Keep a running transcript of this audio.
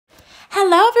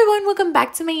Hello everyone, welcome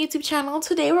back to my YouTube channel.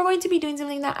 Today we're going to be doing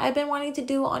something that I've been wanting to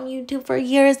do on YouTube for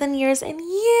years and years and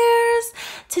years.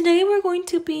 Today we're going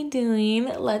to be doing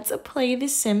Let's Play The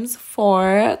Sims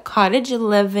 4 Cottage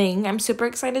Living. I'm super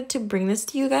excited to bring this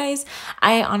to you guys.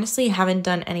 I honestly haven't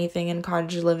done anything in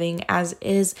Cottage Living as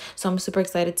is, so I'm super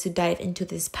excited to dive into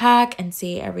this pack and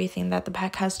see everything that the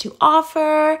pack has to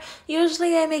offer.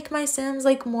 Usually I make my Sims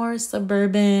like more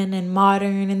suburban and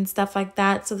modern and stuff like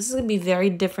that, so this is going to be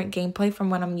very different gameplay from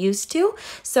what I'm used to.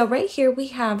 So right here we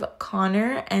have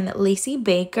Connor and Lacie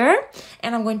Baker,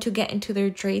 and I'm going to get into their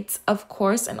traits, of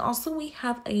course, and also we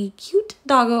have a cute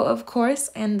doggo, of course,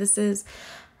 and this is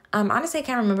honestly I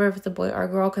can't remember if it's a boy or a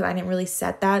girl because I didn't really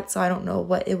set that, so I don't know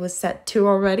what it was set to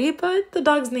already, but the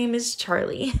dog's name is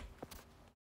Charlie.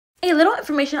 A little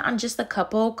information on just the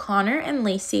couple. Connor and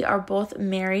Lacie are both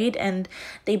married and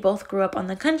they both grew up on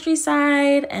the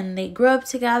countryside and they grew up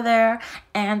together,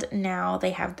 and now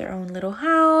they have their own little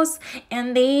house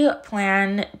and they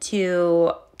plan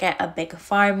to get a big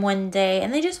farm one day,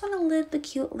 and they just want to live the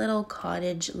cute little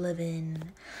cottage living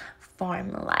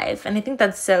farm life, and I think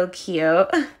that's so cute.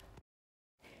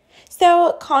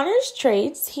 So Connor's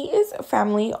traits, he is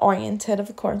family oriented.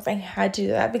 Of course, I had to do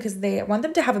that because they want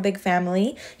them to have a big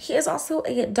family. He is also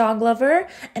a dog lover,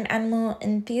 an animal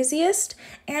enthusiast,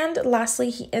 and lastly,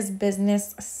 he is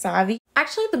business savvy.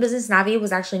 Actually, the business savvy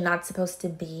was actually not supposed to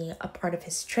be a part of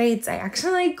his traits. I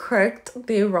actually clicked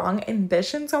the wrong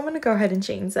ambition, so I'm going to go ahead and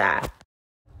change that.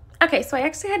 Okay, so I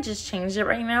actually had just changed it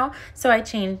right now. So I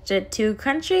changed it to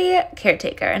country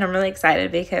caretaker, and I'm really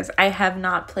excited because I have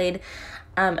not played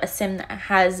a sim that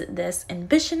has this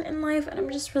ambition in life, and I'm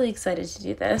just really excited to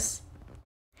do this.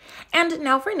 And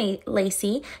now for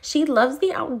Lacie, she loves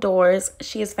the outdoors,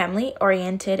 she is family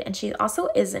oriented, and she also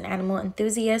is an animal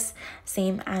enthusiast,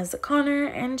 same as Connor,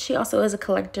 and she also is a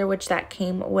collector, which that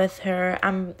came with her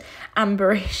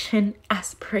aspiration.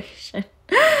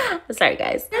 Sorry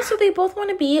guys. Yeah, so they both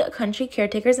want to be country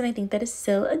caretakers, and I think that is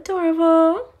so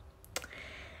adorable.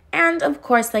 And of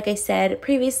course, like I said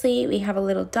previously, we have a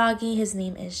little doggy. His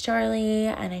name is Charlie,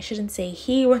 and I shouldn't say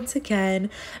he once again.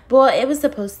 Well,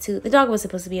 the dog was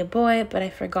supposed to be a boy, but I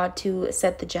forgot to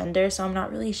set the gender, so I'm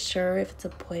not really sure if it's a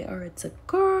boy or it's a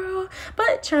girl.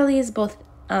 But Charlie is both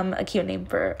a cute name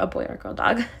for a boy or girl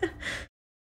dog.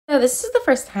 So this is the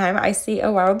first time I see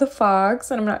a wild fox,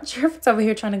 and I'm not sure if it's over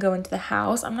here trying to go into the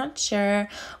house. I'm not sure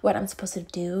what I'm supposed to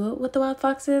do with the wild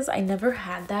foxes. I never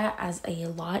had that as a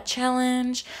lot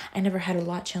challenge. I never had a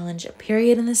lot challenge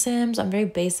period in The Sims. I'm very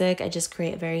basic. I just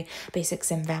create a very basic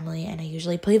sim family, and I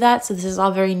usually play that, so this is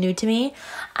all very new to me.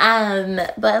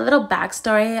 But a little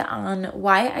backstory on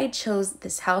why I chose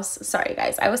this house. Sorry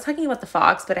guys, I was talking about the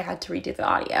fox, but I had to redo the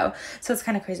audio, so it's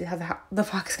kind of crazy how the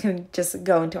fox can just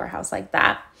go into our house like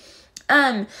that.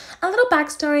 A little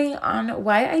backstory on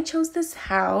why I chose this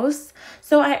house.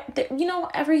 So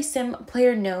every sim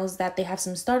player knows that they have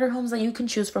some starter homes that you can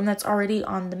choose from that's already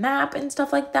on the map and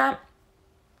stuff like that.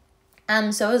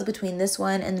 So it was between this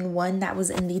one and then one that was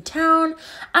in the town.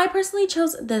 I personally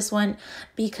chose this one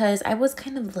because I was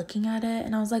kind of looking at it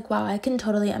and I was like, wow, I can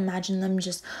totally imagine them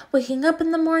just waking up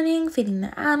in the morning, feeding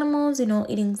the animals,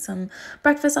 eating some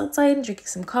breakfast outside and drinking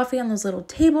some coffee on those little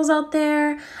tables out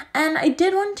there. And I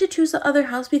did want to choose the other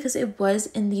house because it was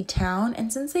in the town,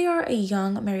 and since they are a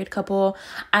young married couple,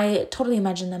 I totally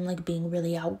imagine them like being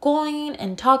really outgoing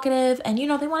and talkative, and they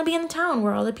want to be in the town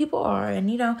where all the people are and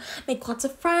make lots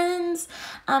of friends.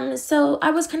 So I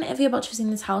was kind of iffy about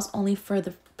choosing this house only for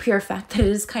the pure fact that it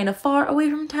is kind of far away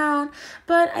from town,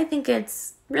 but I think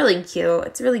it's really cute.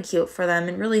 It's really cute for them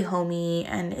and really homey,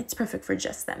 and it's perfect for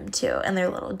just them too and their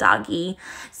little doggy.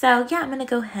 So yeah, I'm gonna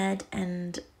go ahead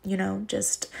and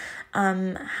just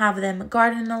have them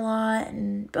garden a lot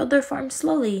and build their farm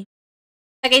slowly.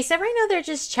 Like I said, right now they're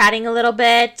just chatting a little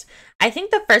bit. I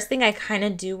think the first thing I kind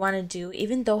of do want to do,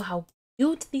 even though how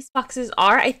cute these foxes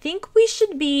are, I think we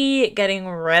should be getting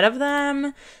rid of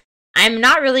them. I'm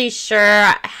not really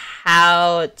sure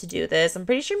how to do this. I'm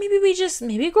pretty sure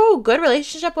maybe grow a good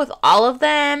relationship with all of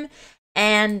them,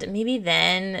 and maybe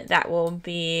then that will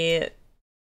be,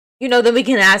 then we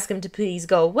can ask them to please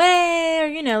go away,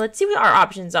 or let's see what our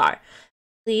options are.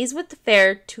 Please with the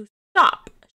fare to stop.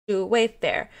 Shoo away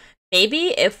fare.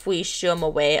 Maybe if we shoo them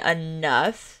away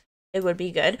enough, it would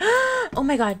be good. Oh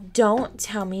my god, don't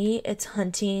tell me it's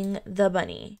hunting the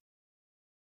bunny.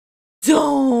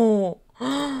 Don't.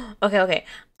 Okay.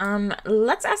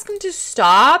 Let's ask him to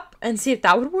stop and see if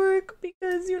that would work,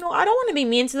 because, I don't want to be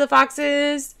mean to the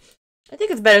foxes. I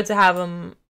think it's better to have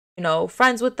them,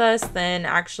 friends with us than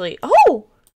actually... Oh!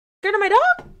 Scared of my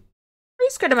dog? Are you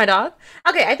scared of my dog?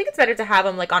 Okay, I think it's better to have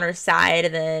him like on our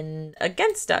side than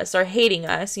against us or hating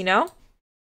us, you know?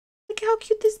 Look how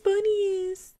cute this bunny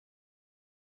is.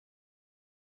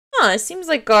 Huh, it seems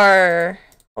like our...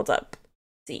 Hold up.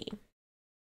 Let's see.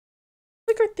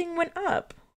 Like our thing went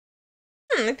up.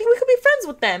 I think we could be friends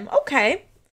with them. Okay.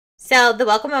 So the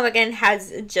welcome home again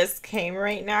has just came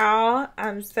right now.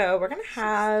 So we're gonna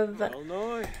have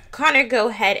Connor go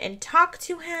ahead and talk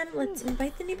to him. Let's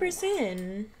invite the neighbors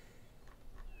in.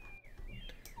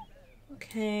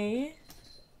 Okay.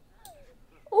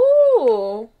 Ooh.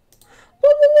 Whoa, whoa,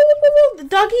 whoa, whoa, whoa. The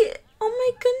doggy. Oh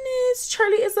my goodness.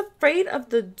 Charlie is afraid of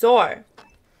the door.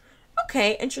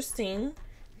 Okay, interesting.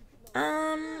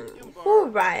 Who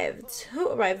arrived? Who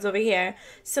arrived over here?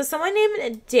 So someone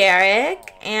named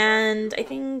Derek and I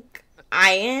think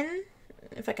Ian,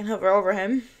 if I can hover over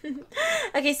him.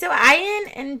 Okay, so Ian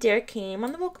and Derek came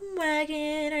on the welcome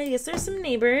wagon. I guess there's some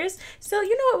neighbors. So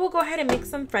you know what? We'll go ahead and make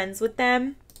some friends with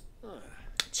them.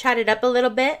 Chat it up a little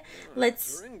bit.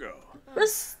 Let's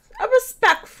a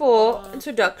respectful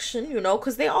introduction, you know,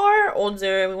 because they are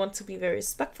older and we want to be very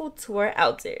respectful to our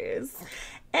elders.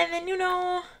 And then, you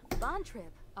know,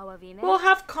 we'll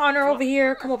have Connor over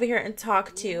here, come over here and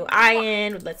talk to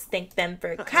Ian. Let's thank them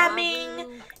for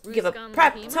coming. Give a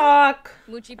prep talk.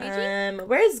 Where's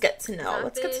Get to Know?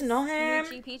 Let's get to know him.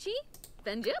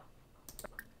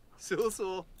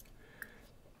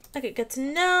 Okay, get to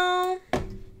know.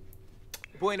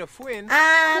 Let's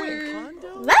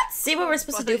see what we're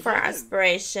supposed to do for our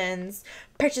aspirations.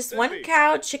 Purchase 1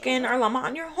 cow, chicken, or llama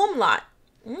on your home lot.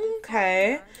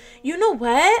 Okay. You know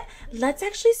what? Let's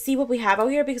actually see what we have out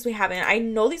here because we haven't. I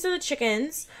know these are the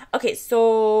chickens. Okay,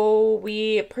 so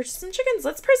we purchased some chickens.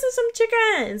 Let's purchase some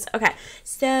chickens. Okay,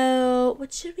 so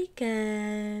what should we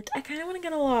get? I kind of want to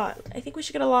get a lot. I think we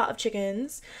should get a lot of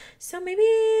chickens. So maybe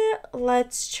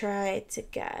let's try to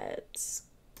get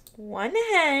 1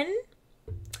 hen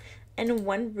and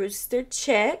 1 rooster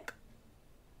chick.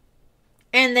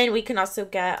 And then we can also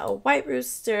get a white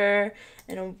rooster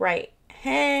and a white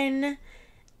hen.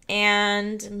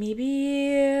 And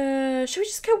maybe, should we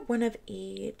just get 1 of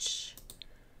each?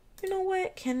 You know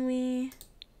what? Can we?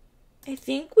 I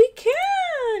think we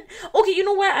can. Okay, you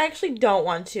know what? I actually don't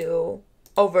want to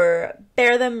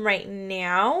overbear them right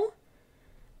now.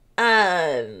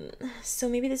 So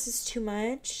maybe this is too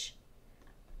much.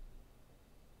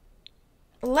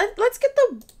 Let's get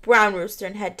the brown rooster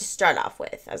and head to start off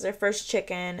with as our first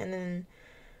chicken, and then,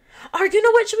 or you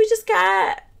know what? Should we just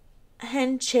get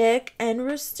hen, chick, and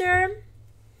rooster?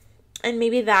 And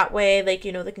maybe that way, like,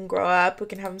 you know, they can grow up. We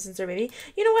can have them since they're baby.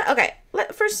 You know what? Okay,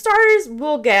 for starters,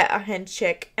 we'll get a hen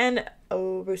chick and a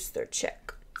rooster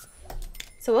chick.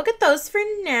 So we'll get those for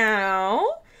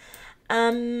now.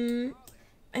 And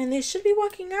they should be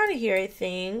walking out of here, I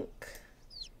think.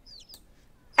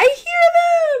 I hear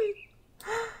them!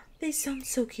 They sound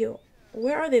so cute.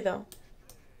 Where are they though?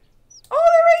 Oh,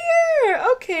 they're right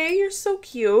here. Okay, you're so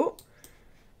cute.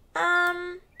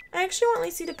 I actually want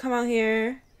Lacie to come out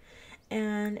here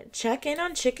and check in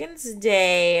on Chicken's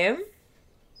day.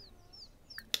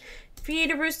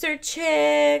 Feed a rooster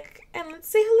chick. And let's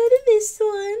say hello to this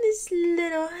one, this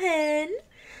little hen.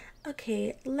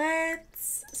 Okay,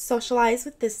 let's socialize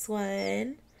with this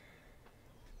one.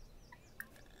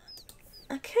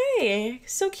 Okay,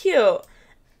 so cute.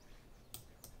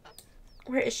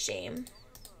 Where is she?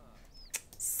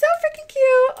 So freaking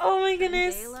cute. Oh my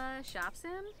goodness.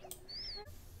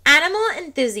 Animal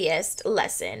enthusiast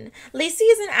lesson. Lacie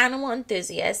is an animal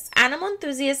enthusiast. Animal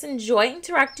enthusiasts enjoy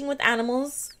interacting with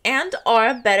animals and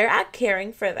are better at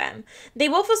caring for them. They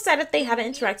will feel sad if they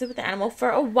haven't interacted with the animal for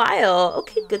a while.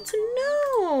 Okay, good to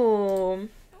know.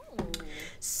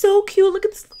 So cute. Look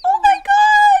at this. Oh my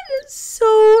god. It's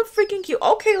so freaking cute.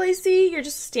 Okay, Lacie, you're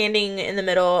just standing in the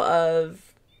middle of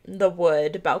the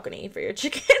wood balcony for your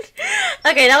chicken.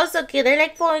 Okay, that was so cute. They're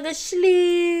like falling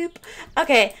asleep.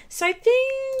 Okay, so I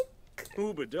think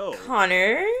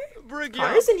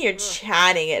Connor's in here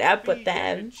chatting it up with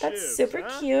them. That's super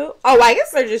cute. Oh, I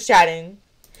guess they're just chatting.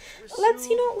 Let's,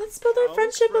 you know, let's build our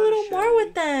friendship a little more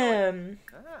with them.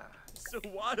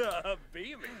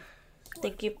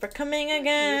 Thank you for coming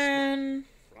again.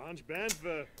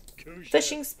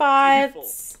 Fishing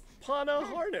spots.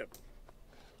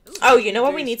 Oh, you know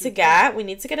what we need to get? We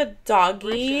need to get a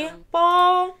doggy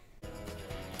ball.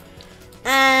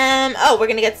 Oh, we're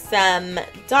gonna get some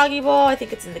doggy ball. I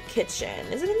think it's in the kitchen.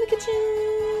 Is it in the kitchen?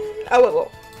 Oh, wait,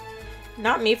 whoa.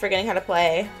 Not me forgetting how to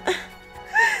play.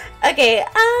 Okay,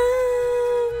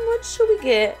 what should we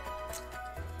get?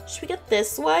 Should we get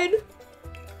this one?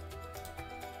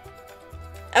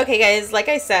 Okay, guys, like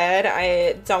I said,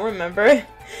 I don't remember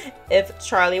if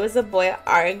Charlie was a boy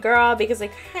or a girl because I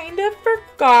kind of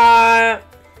forgot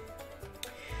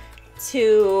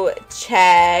to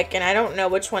check and I don't know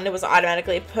which one it was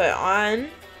automatically put on.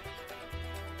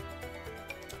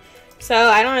 So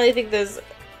I don't really think there's...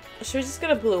 Should we just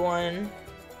get a blue one?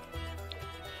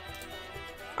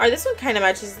 Or this one kind of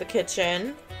matches the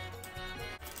kitchen.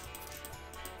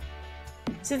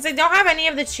 Since I don't have any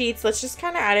of the cheats, let's just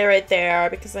kind of add it right there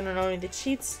because I don't know any of the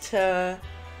cheats to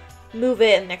move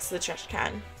it next to the trash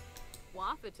can.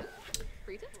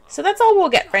 So that's all we'll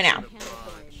get for now.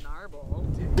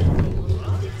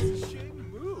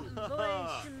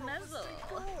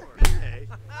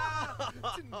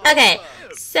 Okay,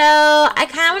 so I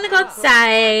kind of want to go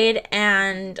outside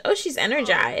and... Oh, she's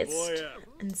energized.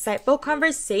 Insightful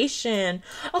conversation.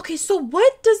 Okay, so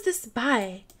what does this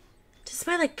buy? Does this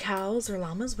buy like cows or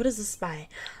llamas? What does this buy?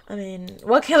 I mean,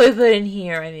 what can we put in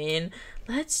here? I mean,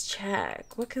 let's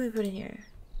check. What can we put in here?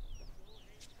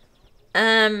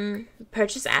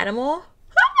 Purchase animal.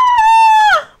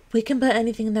 We can put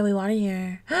anything that we want in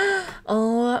here.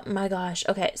 Oh my gosh.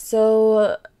 Okay,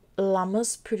 so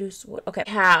llamas produce what? Okay,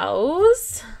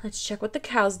 cows. Let's check what the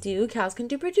cows do. Cows can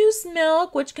produce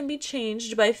milk, which can be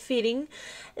changed by feeding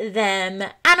them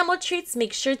animal treats.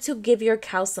 Make sure to give your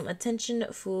cows some attention,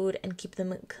 food, and keep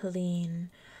them clean.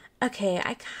 Okay,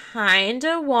 I kind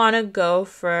of want to go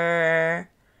for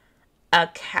a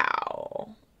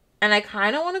cow. And I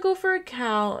kind of want to go for a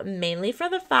cow mainly for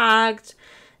the fact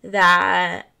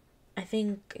that I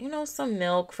think, you know, some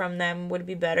milk from them would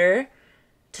be better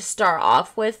to start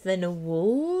off with than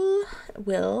wool.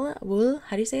 How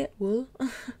do you say it? Wool.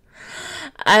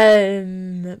 But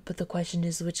the question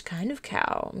is, which kind of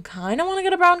cow? I kind of want to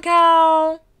get a brown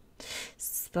cow.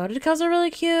 Spotted cows are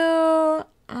really cute.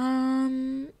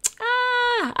 I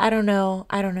don't know.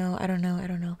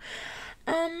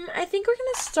 I think we're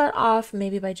gonna start off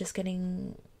maybe by just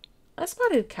getting a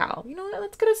spotted cow. You know what?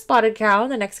 Let's get a spotted cow.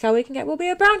 The next cow we can get will be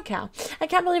a brown cow. I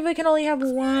can't believe we can only have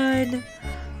one.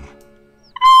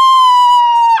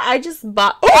 I just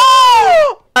bought...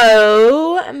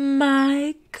 Oh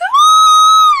my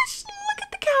gosh! Look at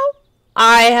the cow.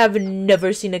 I have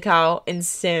never seen a cow in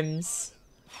Sims.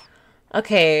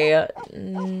 Okay.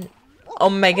 Oh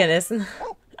my goodness.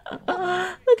 Look at all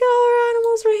our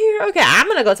animals right here. Okay, I'm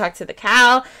gonna go talk to the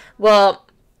cow. Well,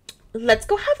 let's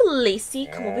go have Lacie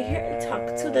come over here and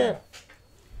talk to the...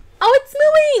 Oh, it's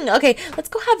moving! Okay, let's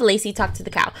go have Lacie talk to the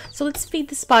cow. So let's feed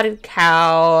the spotted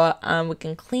cow. We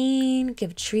can clean,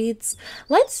 give treats.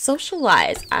 Let's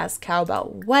socialize. Ask cow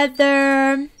about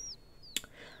weather.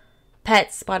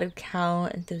 Pet spotted cow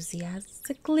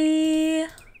enthusiastically.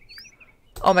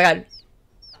 Oh my god.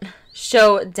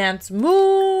 Show, dance,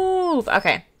 move.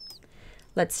 Okay,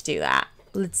 let's do that.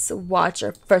 Let's watch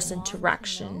our first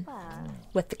interaction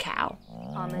with the cow.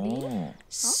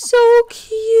 So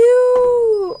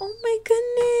cute! Oh my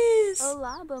goodness!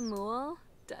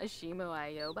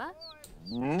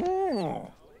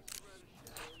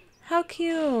 How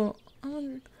cute!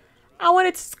 I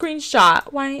wanted to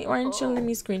screenshot. Why aren't you letting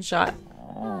me screenshot?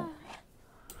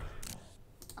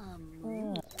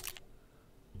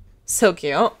 So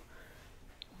cute.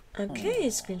 Okay,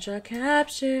 screenshot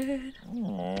captured.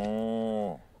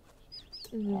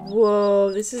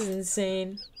 Whoa, this is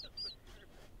insane.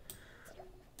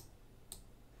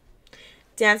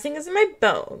 Dancing is in my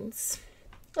bones.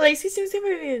 Lacie seems to be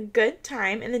having a good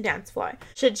time in the dance floor.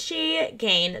 Should she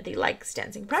gain the likes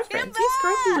dancing preference? Yes,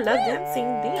 girls who love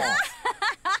dancing dance.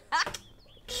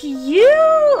 Cute!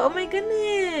 Oh my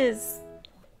goodness.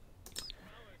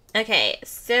 Okay,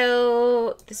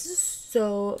 so this is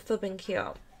so flipping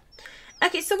cute.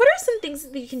 Okay, so what are some things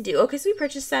that you can do? Okay, so we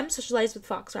purchased some. Socialize with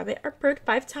fox, rabbit, or bird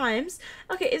 5 times.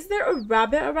 Okay, is there a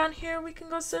rabbit around here we can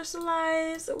go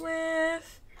socialize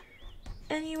with?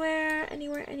 Anywhere.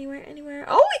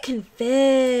 Oh, we can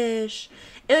fish.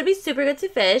 It would be super good to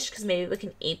fish because maybe we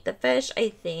can eat the fish, I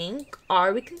think.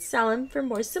 Or we can sell them for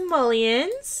more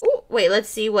simoleons. Oh, wait, let's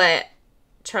see what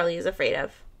Charlie is afraid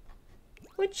of.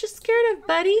 What you scared of,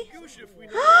 buddy?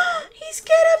 He's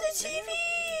scared of the TV.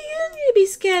 You don't need to be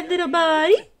scared, little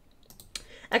buddy.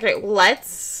 Okay,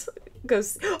 let's go.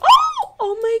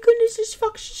 Oh my goodness, this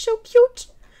fox is so cute.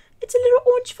 It's a little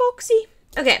orange foxy.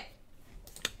 Okay.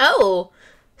 Oh,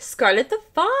 Scarlet the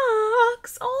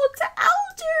fox. Oh, it's an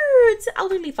elder. It's an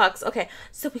elderly fox. Okay,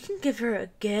 so we can give her a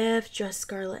gift. Dress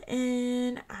Scarlet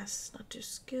in. Ask not to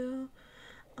steal.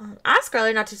 Ask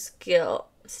Scarlet not to steal.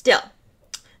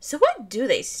 So what do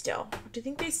they steal? Do you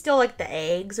think they steal like the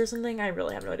eggs or something? I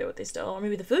really have no idea what they steal. Or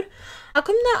maybe the food? How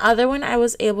come the other one I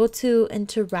was able to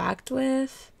interact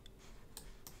with,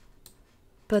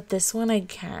 but this one I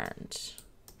can't?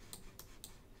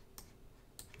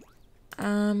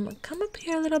 Come up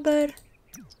here a little bit.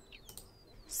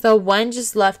 So one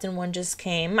just left and one just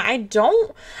came. I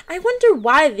wonder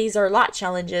why these are lot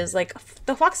challenges. Like,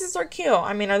 the foxes are cute.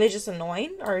 I mean, are they just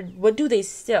annoying? Or what do they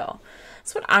steal?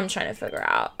 That's what I'm trying to figure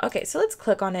out. Okay, so let's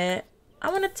click on it.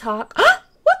 I want to talk.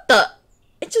 What the?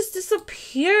 It just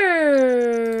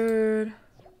disappeared.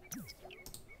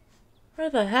 Where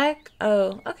the heck?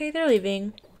 Oh, okay, they're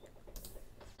leaving.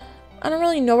 I don't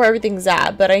really know where everything's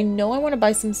at, but I know I want to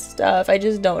buy some stuff. I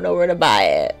just don't know where to buy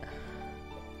it.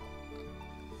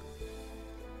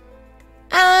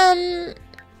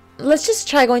 Let's just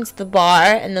try going to the bar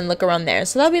and then look around there.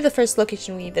 So that'll be the first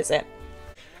location we visit.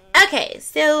 Okay,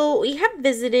 so we have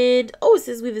visited, oh, it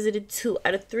says we visited 2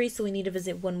 out of 3, so we need to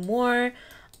visit 1 more.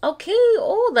 Okay,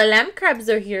 oh, the lamb crabs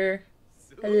are here.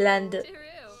 Land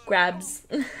crabs.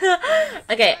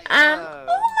 Okay, oh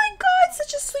my god,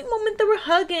 such a sweet moment that we're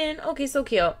hugging. Okay, so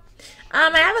cute.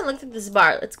 I haven't looked at this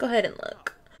bar. Let's go ahead and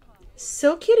look.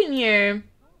 So cute in here.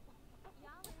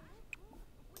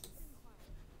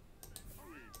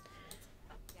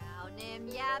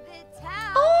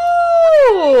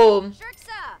 Oh!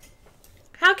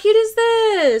 How cute is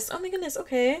this? Oh my goodness,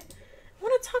 okay. I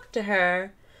want to talk to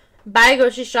her. Buy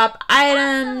grocery shop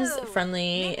items.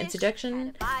 Friendly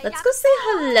interjection. Let's go say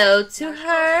hello to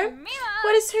her.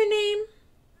 What is her name?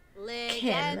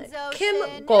 Kim. Kim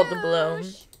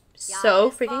Goldblum.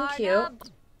 So freaking cute.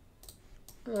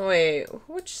 Wait,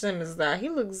 which sim is that? He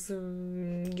looks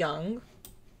young.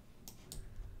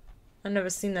 I've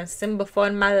never seen that sim before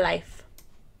in my life.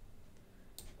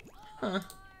 Huh.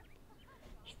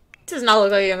 He does not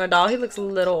look like a young adult. He looks a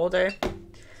little older.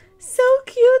 So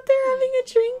cute. They're having a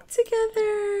drink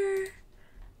together.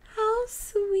 How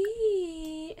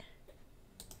sweet.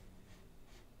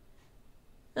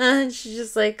 And she's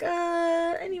just like,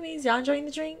 anyways, y'all enjoying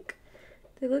the drink?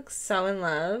 They look so in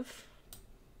love.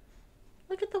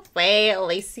 Look at the way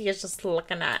Lacie is just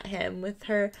looking at him with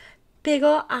her big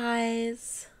ol'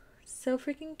 eyes. So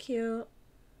freaking cute.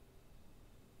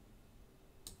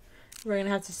 We're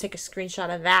gonna have to take a screenshot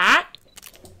of that.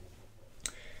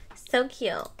 So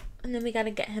cute. And then we gotta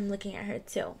get him looking at her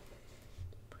too.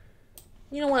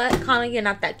 You know what, Connor, you're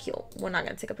not that cute. We're not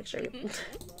gonna take a picture of you.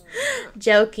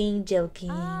 Joking, joking.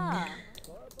 What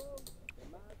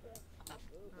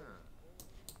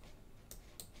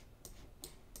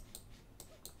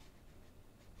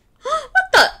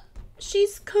the?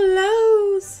 She's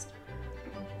closed.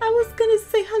 I was gonna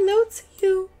say hello to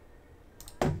you.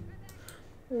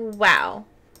 Wow.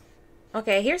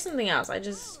 Okay, here's something else. I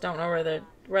just don't know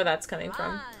where that's coming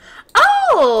from.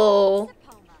 Oh!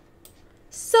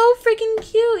 So freaking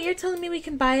cute. You're telling me we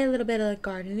can buy a little bit of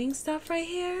gardening stuff right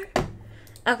here?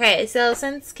 Okay, so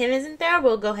since Kim isn't there,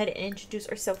 we'll go ahead and introduce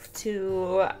ourselves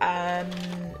to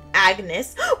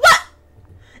Agnes. What?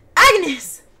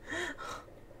 Agnes!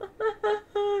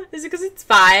 Is it because it's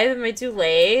 5? Am I too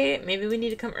late? Maybe we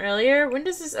need to come earlier? When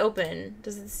does this open?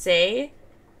 Does it say?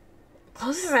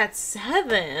 Closes at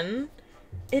 7.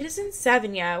 It isn't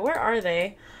 7 yet. Where are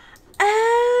they?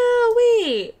 Oh,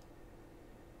 wait.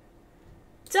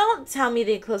 Don't tell me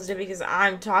they closed it because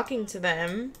I'm talking to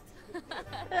them.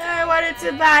 I wanted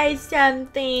to buy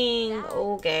something.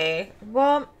 Okay.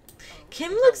 Well,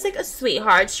 Kim looks like a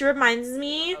sweetheart. She reminds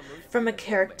me from a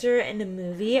character in a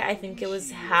movie. I think it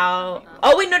was how...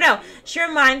 Oh, wait, no. She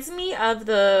reminds me of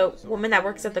the woman that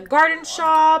works at the garden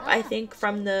shop. I think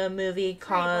from the movie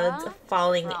called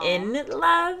Falling in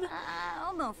Love.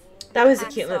 That was a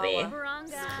cute movie.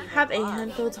 Have a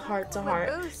handful to heart to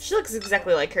heart. She looks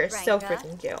exactly like her. So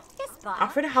freaking cute.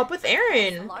 Offer to help with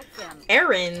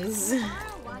errands.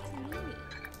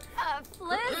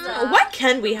 What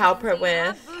can we help her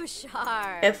with?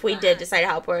 If we did decide to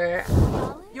help her.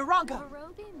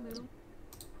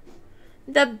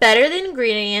 The better the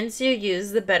ingredients you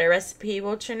use, the better recipe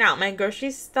will turn out. My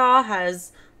grocery store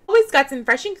has always got some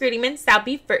fresh ingredients that'll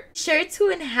be sure to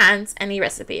enhance any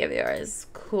recipe of yours.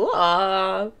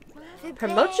 Cool.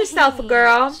 Promote yourself,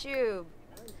 girl.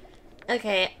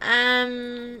 Okay,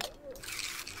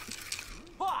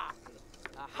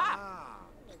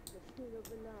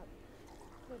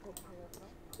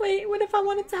 wait, what if I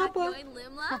wanted to help her?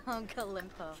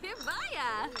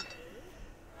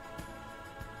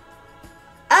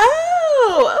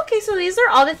 Oh, okay, so these are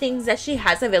all the things that she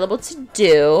has available to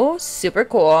do. Super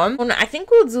cool. I think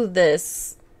we'll do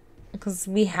this because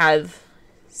we have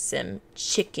some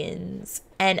chickens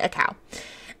and a cow.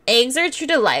 Eggs are a true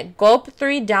delight. Go up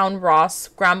 3 down raw,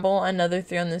 scramble another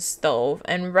 3 on the stove,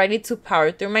 and ready to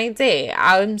power through my day.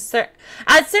 I'd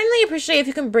certainly appreciate if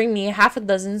you can bring me half a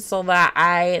dozen so that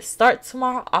I start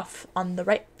tomorrow off on the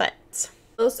right foot.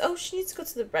 Oh, she needs to go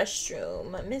to the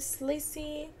restroom. Miss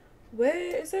Lacie,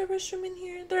 where is there a restroom in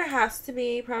here? There has to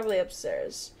be, probably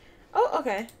upstairs. Oh,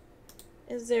 okay.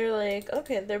 Is there like,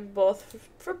 okay, they're both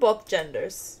for both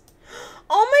genders.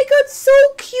 Oh my god, so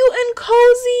cute and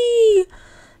cozy.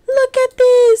 Look at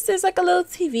this. There's like a little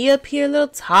TV up here, little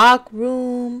talk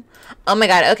room. Oh my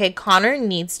god, okay, Connor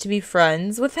needs to be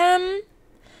friends with him.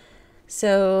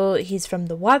 So he's from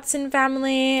the Watson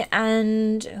family.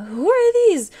 And who are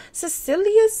these?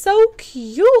 Cecilia's so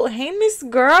cute. Hey, Miss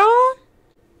Girl.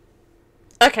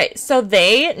 Okay, so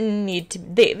these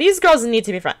girls need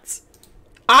to be friends.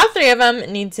 All three of them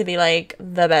need to be like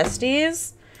the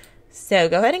besties. So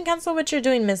go ahead and cancel what you're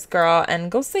doing, Miss Girl,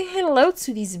 and go say hello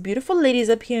to these beautiful ladies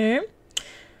up here.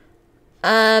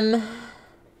 I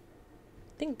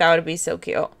think that would be so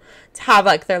cute to have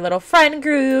like their little friend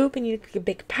group and you could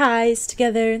bake pies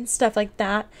together and stuff like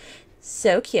that.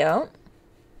 So cute.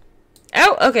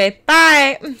 Oh, okay,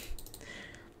 bye.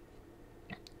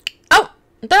 Oh,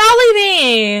 they're all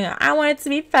leaving. I wanted to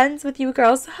be friends with you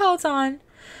girls. Hold on.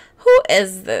 Who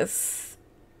is this?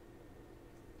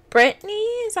 Brittany?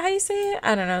 Is that how you say it?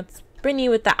 I don't know. It's Brittany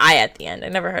with the I at the end. I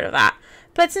never heard of that.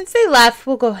 But since they left,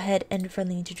 we'll go ahead and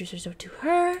friendly introduce ourselves to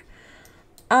her.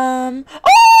 Oh!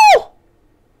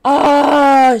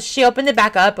 Oh, she opened it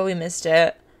back up, but we missed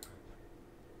it.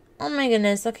 Oh my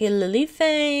goodness. Okay, Lily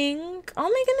Fang. Oh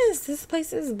my goodness, this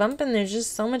place is bumping. There's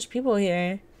just so much people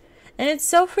here. And it's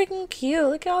so freaking cute.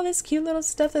 Look at all this cute little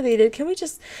stuff that they did. Can't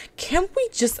we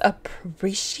just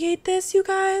appreciate this, you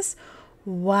guys?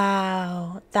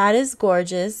 Wow. That is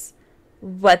gorgeous.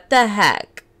 What the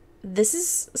heck? This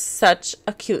is such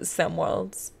a cute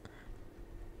SimWorlds.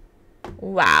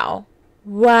 Wow.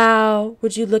 Wow.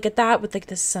 Would you look at that with like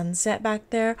the sunset back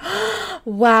there?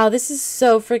 Wow, this is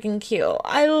so freaking cute.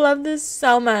 I love this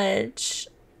so much.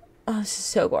 Oh, this is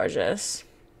so gorgeous.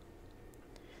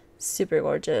 Super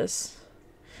gorgeous.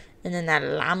 And then that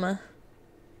llama.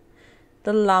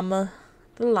 The llama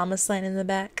sign in the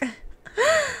back.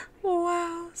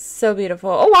 Wow. So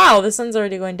beautiful. Oh, wow. The sun's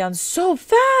already going down so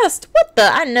fast. What the?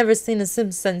 I've never seen a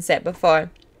Sim sunset before.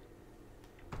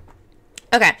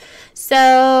 Okay.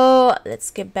 So, let's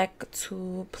get back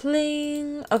to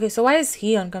playing. Okay, so why is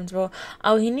he uncomfortable?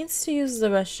 Oh, he needs to use the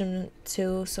restroom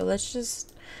too. So, let's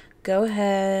just go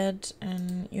ahead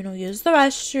and, use the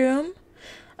restroom.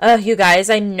 You guys,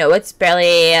 I know it's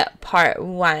barely part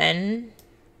 1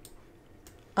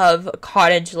 of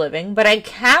cottage living, but I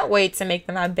can't wait to make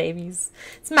them have babies.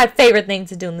 It's my favorite thing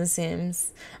to do in The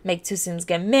Sims. Make 2 Sims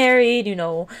get married,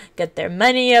 get their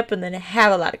money up, and then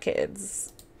have a lot of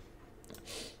kids.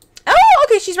 Oh,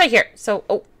 okay, she's right here. So,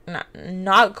 oh,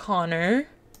 not Connor.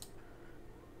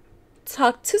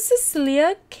 Talk to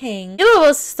Cecilia King. A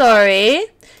little story.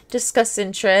 Discuss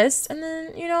interest, and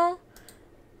then,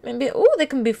 maybe, oh, they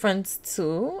can be friends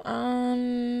too.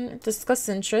 Discuss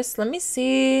interest. Let me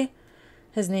see.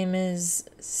 His name is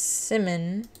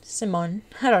Simon.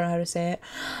 I don't know how to say it.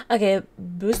 Okay,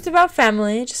 boost about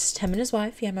family. Just him and his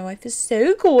wife. Yeah, my wife is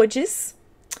so gorgeous.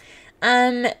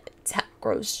 Tech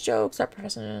gross jokes. Our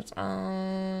professors.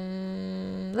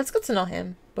 Let's get to know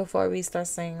him before we start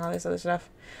saying all this other stuff.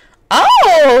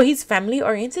 Oh, he's family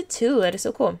oriented too. That is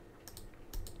so cool.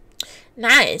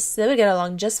 Nice. They would get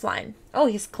along just fine. Oh,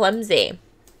 he's clumsy.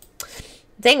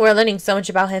 Dang, we're learning so much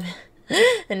about him.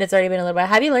 And it's already been a little bit.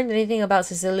 Have you learned anything about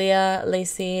Cecilia,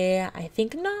 Lacie? I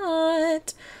think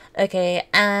not. Okay,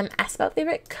 ask about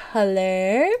favorite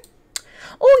color.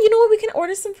 Oh, you know what? We can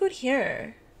order some food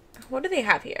here. What do they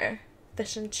have here?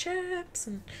 Fish and chips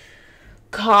and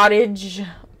cottage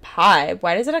pie.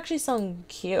 Why does it actually sound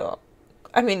cute?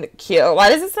 I mean, cute. Why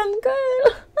does it sound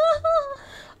good?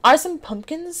 Are some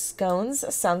pumpkin scones?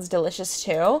 Sounds delicious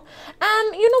too. You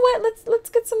know what? Let's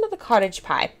get some of the cottage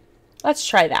pie. Let's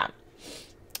try that.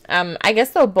 I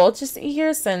guess they'll both just eat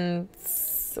here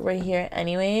since we're here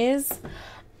anyways.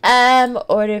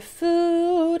 Order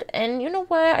food, and you know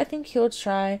what? I think he'll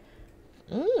try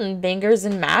bangers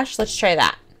and mash. Let's try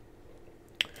that.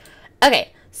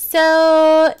 Okay,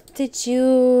 so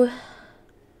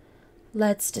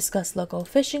let's discuss local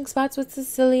fishing spots with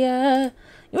Cecilia.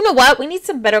 You know what? We need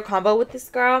some better combo with this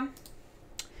girl.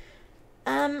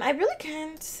 I really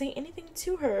can't say anything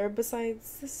to her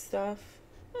besides this stuff.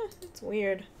 It's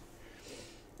weird.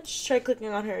 Let's try clicking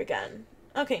on her again.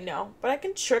 Okay, no. But I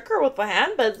can trick her with the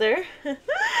hand buzzer. There's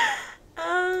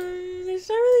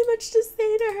not really much to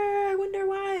say to her. I wonder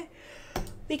why.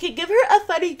 We could give her a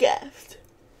funny gift.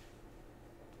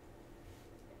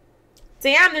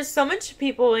 Damn, there's so much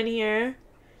people in here.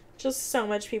 Just so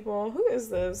much people. Who is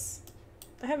this?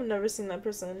 I have never seen that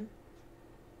person.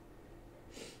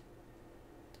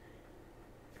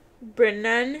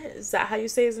 Brennan, is that how you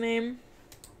say his name?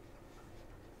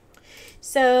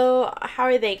 So, how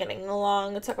are they getting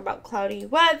along? We'll talk about cloudy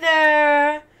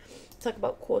weather, talk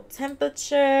about cool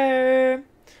temperature,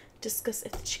 discuss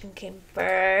if the chicken came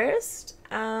first,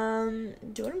 do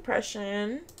an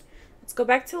impression. Let's go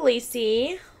back to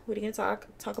Lacie. What are you gonna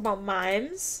talk about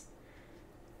mimes?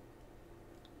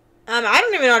 I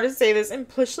don't even know how to say this.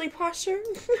 Implicitly posture.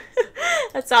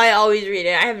 That's how I always read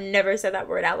it. I have never said that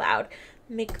word out loud.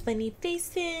 Make funny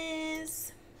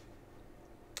faces.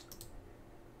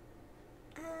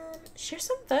 Share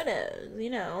some photos, you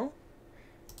know.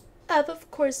 Of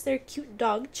course, their cute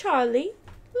dog, Charlie.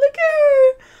 Look at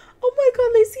her. Oh my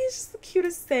god, Lacie is just the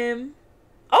cutest sim.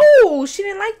 Oh, she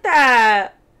didn't like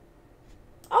that.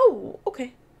 Oh,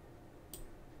 okay.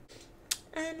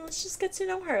 And let's just get to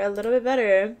know her a little bit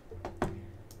better.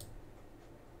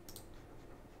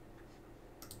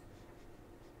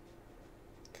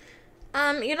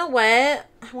 You know what?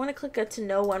 I want to click get to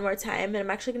know one more time, and I'm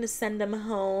actually going to send them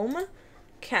home.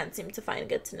 Can't seem to find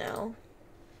get to know.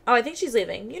 Oh, I think she's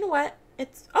leaving. You know what?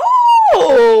 It's...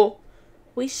 Oh!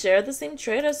 We share the same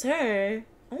trait as her.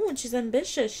 Oh, and she's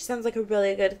ambitious. She sounds like a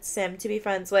really good sim to be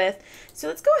friends with. So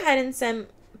let's go ahead and send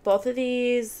both of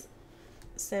these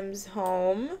sims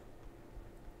home.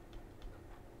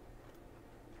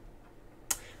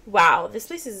 Wow, this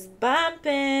place is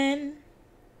bumping.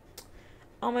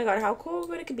 Oh my god, how cool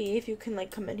would it be if you can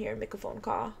like come in here and make a phone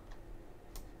call?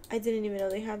 I didn't even know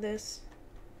they had this.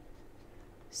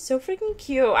 So freaking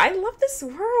cute. I love this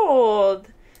world.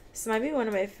 This might be one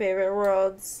of my favorite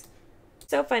worlds.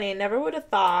 So funny. I never would have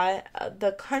thought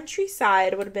the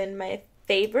countryside would have been my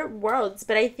favorite worlds,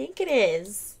 but I think it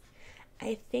is.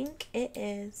 I think it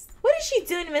is. What is she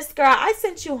doing, Miss Girl? I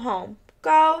sent you home.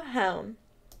 Go home.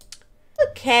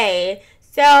 Okay.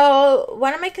 So,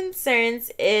 one of my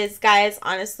concerns is, guys,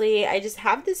 honestly, I just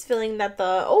have this feeling that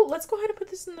oh, let's go ahead and put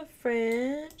this in the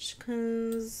fridge,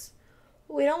 because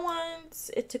we don't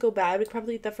want it to go bad. We could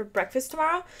probably eat that for breakfast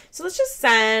tomorrow. So, let's just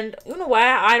send, you know what,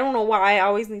 I don't know why I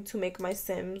always need to make my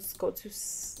Sims go to,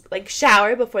 like,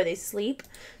 shower before they sleep.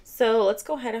 So, let's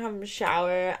go ahead and have them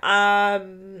shower.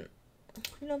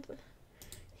 You know,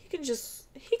 he can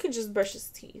just brush his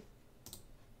teeth.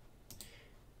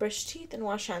 Brush teeth and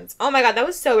wash hands. Oh my god, that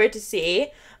was so weird to see,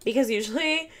 because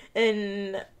usually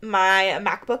in my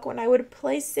MacBook when I would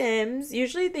play Sims,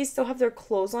 usually they still have their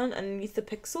clothes on underneath the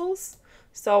pixels.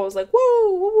 So I was like, whoa,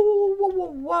 whoa, whoa, whoa,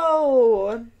 whoa,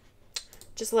 whoa.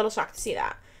 Just a little shocked to see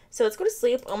that. So let's go to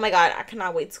sleep. Oh my god, I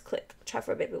cannot wait to click Try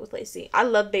for a Baby with Lacie. I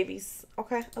love babies.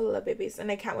 Okay, I love babies,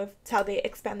 and I can't wait to how they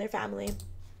expand their family.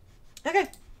 Okay.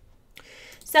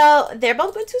 So, they're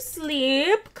both going to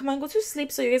sleep. Come on, go to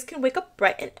sleep so you guys can wake up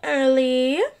bright and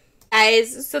early.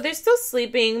 Guys, so they're still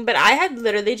sleeping, but I had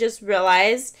literally just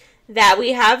realized that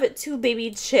we have 2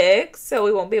 baby chicks, so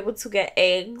we won't be able to get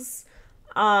eggs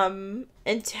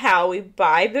until we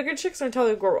buy bigger chicks or until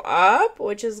they grow up,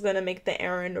 which is going to make the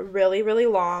errand really, really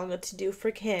long to do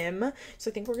for Kim. So,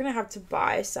 I think we're going to have to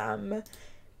buy some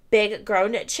big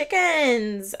grown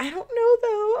chickens. I don't know,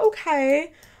 though.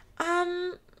 Okay.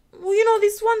 Well, you know,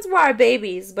 these ones were our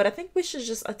babies, but I think we should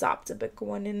just adopt a big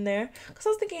one in there. Because I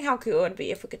was thinking how cute it would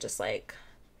be if we could just, like,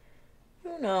 I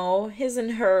don't know, his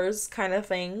and hers kind of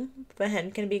thing. The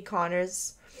hen can be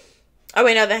Connor's. Oh,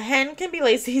 wait, no, the hen can be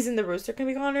Lacie's and the rooster can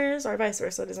be Connor's, or vice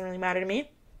versa. It doesn't really matter to me.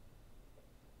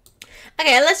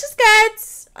 Okay, let's just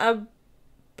get a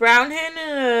brown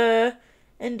hen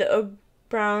and a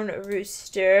brown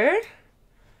rooster.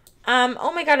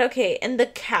 Oh my god, okay, and the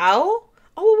cow...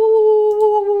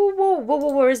 Oh,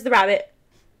 whoa, where's the rabbit?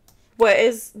 Where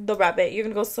is the rabbit? You're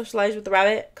gonna go socialize with the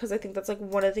rabbit? Because I think that's like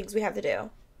one of the things we have to do.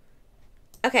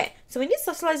 Okay, so we need to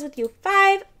socialize with you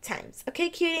 5 times. Okay,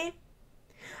 cutie?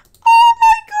 Oh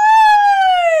my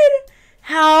god!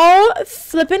 How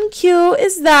flippin' cute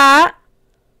is that?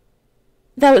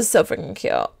 That was so freaking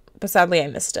cute. But sadly, I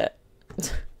missed it.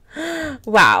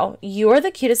 Wow, you're the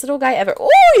cutest little guy ever.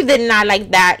 Oh, you did not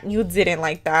like that. You didn't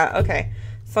like that. Okay.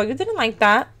 So you didn't like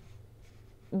that,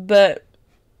 but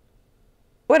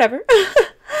whatever.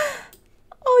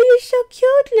 Oh, you're so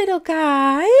cute, little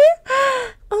guy.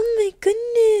 Oh my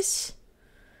goodness.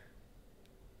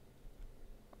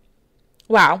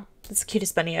 Wow, that's the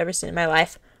cutest bunny I've ever seen in my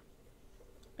life.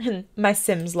 In my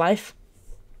Sims life.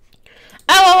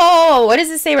 Oh, what does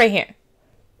it say right here?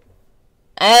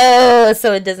 Oh,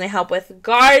 so it doesn't help with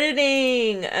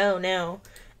gardening. Oh no.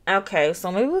 Okay,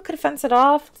 so maybe we could fence it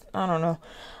off. I don't know.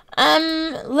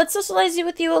 Let's socialize you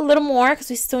with you a little more because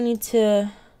we still need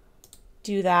to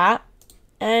do that.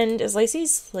 And is Lacie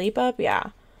sleep up?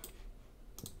 Yeah.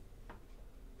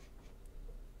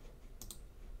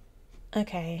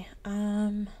 Okay,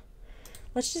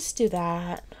 let's just do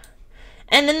that.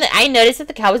 And then I noticed that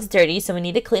the cow was dirty, so we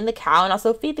need to clean the cow and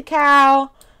also feed the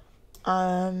cow.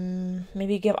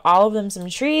 Maybe give all of them some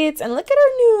treats. And look at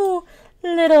our new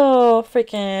little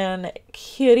freaking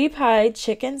cutie pie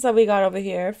chickens that we got over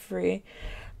here. Free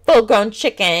full-grown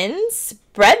chickens.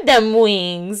 Spread them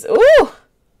wings. Ooh!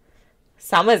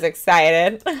 Someone's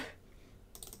excited.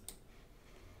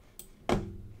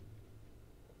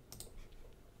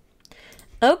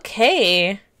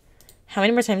 Okay. How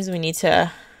many more times do we need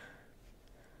to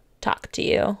talk to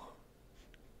you?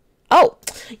 Oh,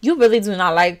 you really do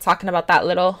not like talking about that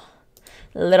little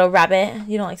rabbit.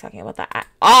 You don't like talking about that at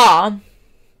all.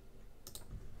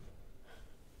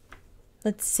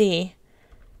 Let's see.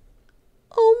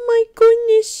 Oh my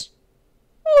goodness.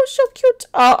 Oh, so cute.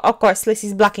 Oh, of course,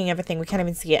 Lacey's blocking everything. We can't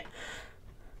even see it.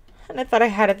 And I thought I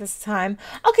had it this time.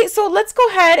 Okay, so let's go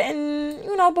ahead and,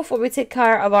 you know, before we take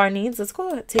care of our needs, let's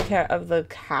go take care of the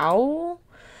cow.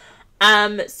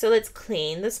 So let's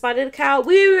clean the spotted cow.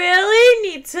 We really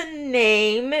need to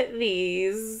name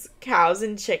these cows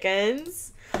and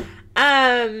chickens.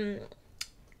 This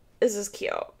is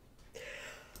cute.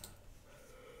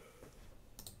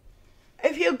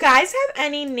 If you guys have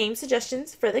any name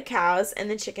suggestions for the cows and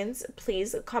the chickens,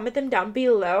 please comment them down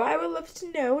below. I would love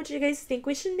to know what you guys think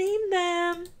we should name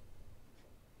them.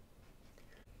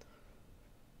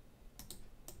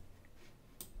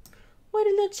 Where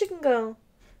did little chicken go?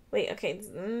 Wait, okay.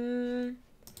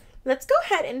 Let's go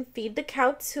ahead and feed the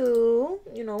cow too.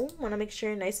 You know, want to make sure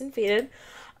you're nice and feeded.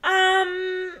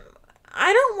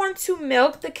 I don't want to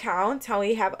milk the cow until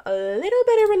we have a little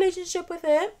better relationship with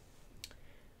it.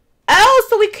 Oh,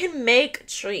 so we can make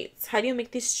treats. How do you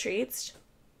make these treats?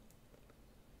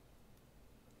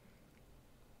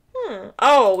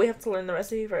 Oh, we have to learn the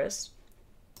recipe first.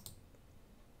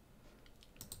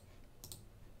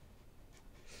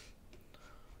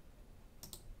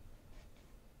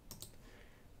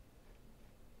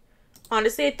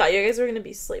 Honestly, I thought you guys were going to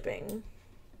be sleeping.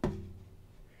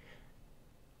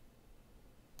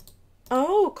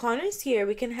 Oh, Connor's here.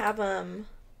 We can have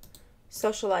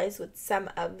socialize with some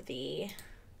of the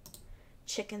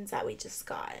chickens that we just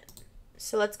got.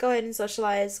 So let's go ahead and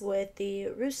socialize with the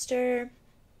rooster.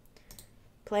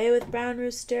 Play with brown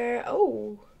rooster.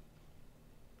 Oh.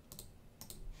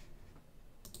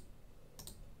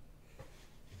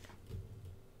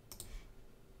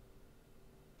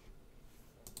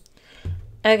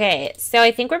 Okay, so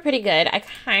I think we're pretty good. I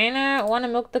kind of want to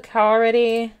milk the cow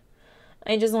already.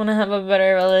 I just want to have a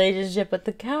better relationship with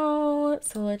the cow.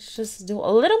 So let's just do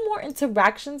a little more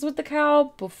interactions with the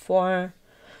cow before...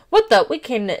 What the? We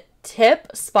can tip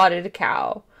spotted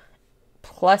cow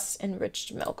plus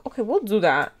enriched milk. Okay, we'll do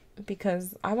that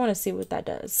because I want to see what that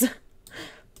does.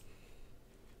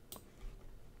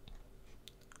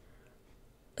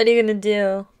 What are you going to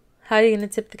do? How are you going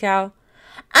to tip the cow?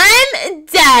 I'm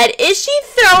dead. Is she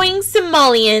throwing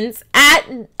simoleons at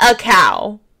a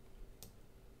cow?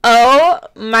 Oh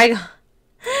my god.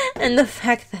 And the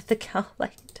fact that the cow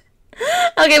liked it.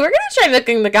 Okay, we're gonna try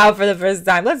milking the cow for the first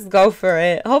time. Let's go for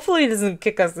it. Hopefully it doesn't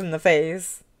kick us in the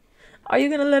face. Are you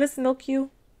gonna let us milk you?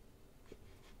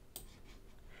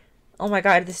 Oh my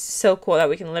god, this is so cool that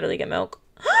we can literally get milk.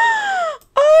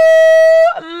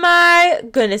 Oh my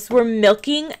goodness, we're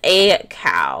milking a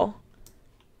cow.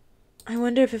 I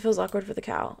wonder if it feels awkward for the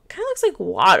cow. Kind of looks like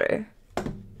water.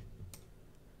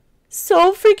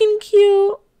 So freaking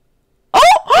cute.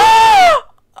 Oh!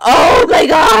 Oh my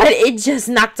god, it just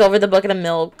knocked over the bucket of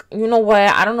milk. You know what?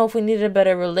 I don't know if we needed a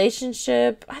better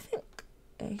relationship. I think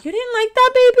you didn't like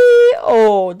that, baby.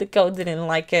 Oh, the cow didn't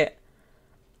like it.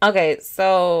 Okay,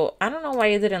 so I don't know why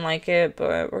you didn't like it,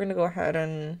 but we're gonna go ahead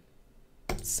and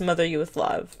smother you with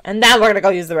love. And then we're gonna go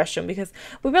use the restroom because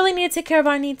we really need to take care of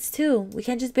our needs too. We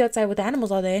can't just be outside with the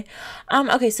animals all day.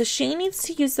 Okay, so she needs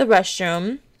to use the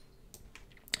restroom.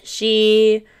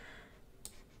 She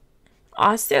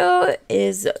also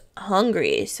is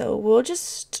hungry, so we'll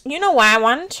just, you know what, I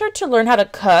want her to learn how to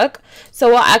cook, so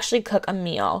we'll actually cook a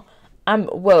meal.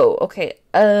 Whoa, okay,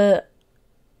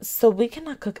 so we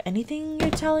cannot cook anything, you're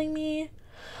telling me?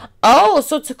 Oh,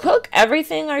 so to cook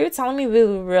everything, are you telling me we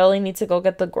really need to go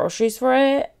get the groceries for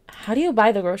it? How do you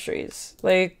buy the groceries?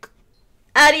 Like,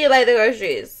 how do you buy the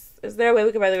groceries? Is there a way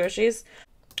we can buy the groceries?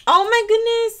 Oh my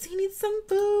goodness, he needs some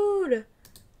food.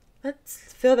 Let's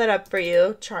fill that up for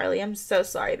you, Charlie. I'm so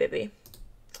sorry, baby.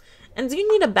 And do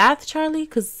you need a bath, Charlie?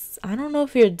 Because I don't know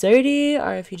if you're dirty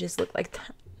or if you just look like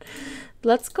that.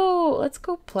 Let's go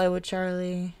play with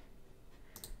Charlie.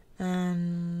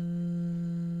 And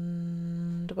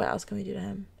what else can we do to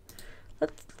him?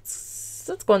 Let's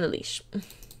go on the leash.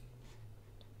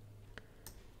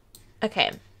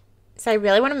 Okay, so I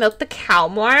really want to milk the cow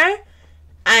more.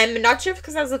 I'm not sure if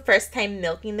because that was the first time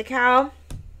milking the cow,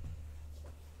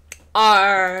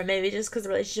 or maybe just because the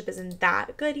relationship isn't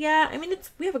that good yet. I mean,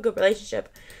 we have a good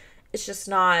relationship. It's just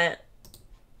not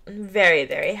very,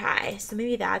 very high. So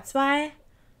maybe that's why.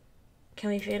 Can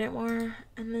we feed it more?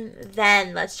 And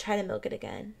then let's try to milk it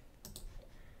again.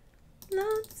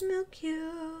 Let's milk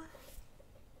you.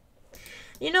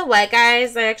 You know what,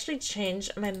 guys? I actually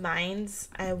changed my mind.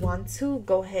 I want to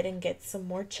go ahead and get some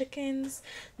more chickens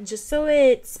just so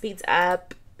it speeds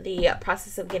up the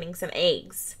process of getting some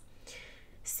eggs.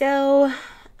 So,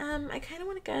 I kind of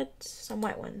want to get some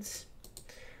white ones.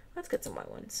 Let's get some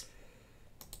white ones.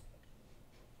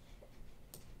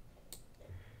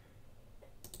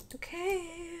 Okay.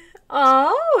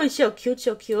 Oh, so cute,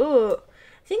 so cute.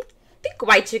 I think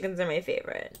white chickens are my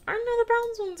favorite. I know the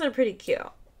brown ones are pretty cute,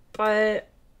 but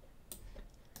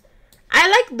I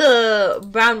like the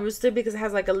brown rooster because it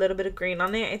has like a little bit of green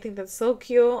on it. I think that's so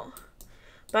cute.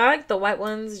 But I like the white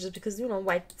ones just because, you know,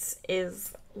 white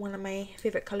is one of my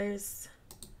favorite colors.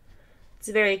 It's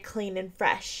very clean and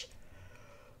fresh.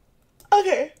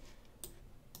 Okay.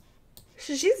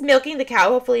 So she's milking the cow.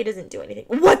 Hopefully it doesn't do anything.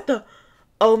 What the?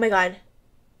 Oh my god.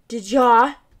 Did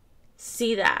y'all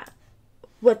see that?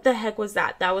 What the heck was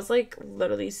that? That was like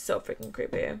literally so freaking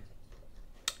creepy.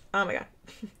 Oh my god.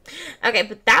 Okay,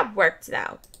 but that worked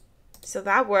though. So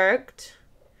that worked.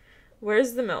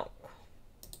 Where's the milk?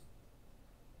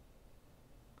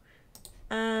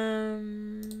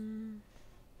 I'm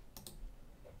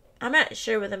not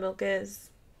sure where the milk is.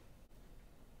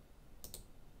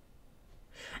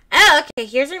 Oh, okay,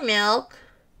 here's your milk.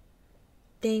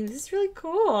 Dang, this is really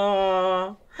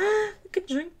cool. We could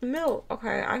drink the milk. Okay,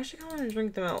 I actually kind of want to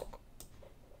drink the milk.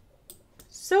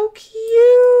 So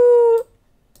cute.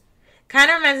 Kind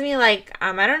of reminds me like,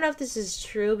 I don't know if this is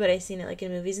true, but I've seen it like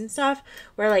in movies and stuff,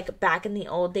 where like back in the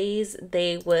old days,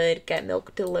 they would get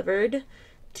milk delivered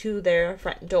to their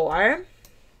front door.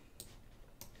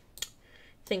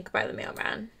 Think by the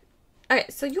mailman. Okay,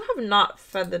 so you have not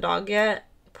fed the dog yet.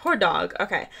 Poor dog.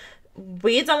 Okay.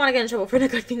 We don't want to get in trouble for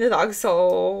neglecting the dog,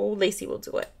 so Lacie will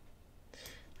do it.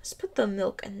 Let's put the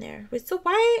milk in there. Wait, so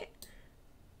why?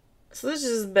 So this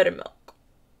is just better milk.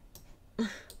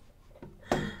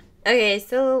 Okay,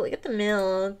 so we got the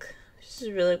milk. This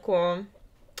is really cool.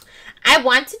 I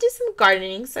want to do some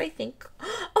gardening, so I think...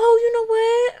 Oh, you know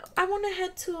what? I want to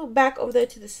head back over there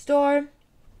to the store.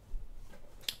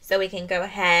 So we can go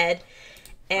ahead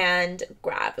and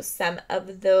grab some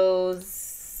of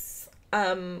those...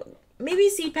 maybe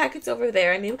seed packets over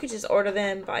there. I mean, we could just order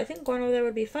them, but I think going over there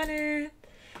would be funner.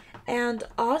 And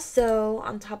also,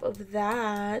 on top of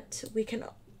that, we can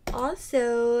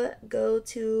also go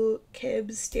to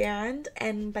Kib's stand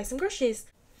and buy some groceries.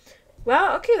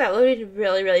 Well, okay, that loaded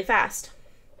really, really fast.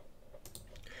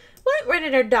 What? Where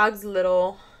did our dog's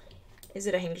little... Is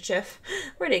it a handkerchief?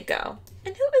 Where'd it go?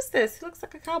 And who is this? He looks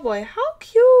like a cowboy. How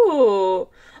cute! Oh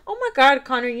my god,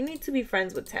 Connor, you need to be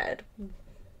friends with Ted.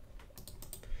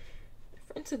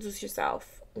 Introduce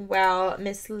yourself. Well,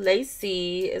 Miss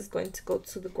Lacie is going to go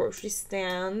to the grocery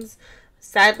stands.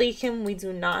 Sadly, Kim, we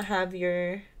do not have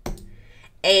your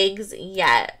eggs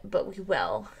yet, but we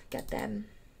will get them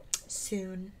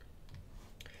soon.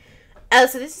 Oh,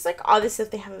 so this is like all the stuff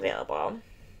they have available.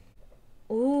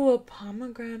 Ooh, a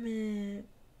pomegranate.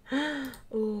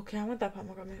 Ooh, okay, I want that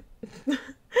pomegranate.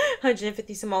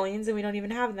 150 simoleons, and we don't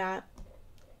even have that.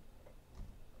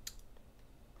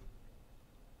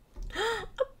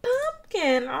 A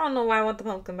pumpkin. I don't know why I want the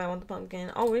pumpkin, but I want the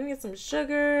pumpkin. Oh, we're gonna get some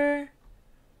sugar.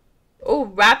 Oh,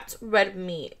 wrapped red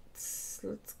meat.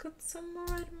 Let's get some more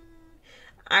red meat.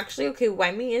 Actually, okay,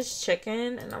 white meat is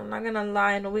chicken, and I'm not gonna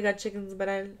lie, I know we got chickens, but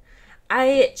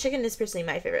chicken is personally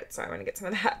my favorite, so I'm gonna get some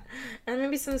of that. And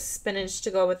maybe some spinach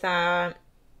to go with that.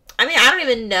 I mean, I don't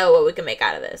even know what we can make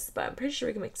out of this, but I'm pretty sure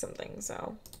we can make something,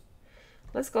 so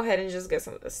let's go ahead and just get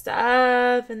some of the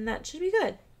stuff, and that should be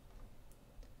good.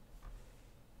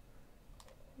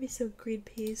 Maybe some green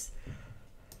peas.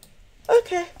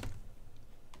 Okay.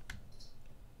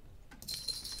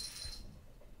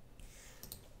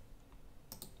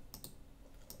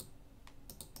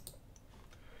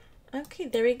 Okay,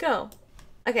 there we go.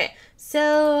 Okay,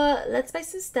 so let's buy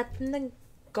some stuff from the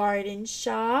garden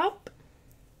shop.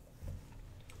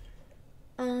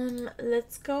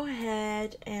 Let's go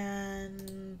ahead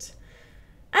and...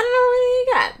 I don't know what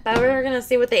we got, but we're gonna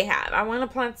see what they have. I want to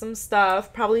plant some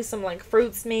stuff, probably some like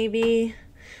fruits maybe,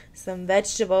 some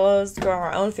vegetables, grow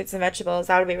our own fruits and vegetables.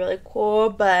 That would be really cool,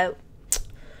 but...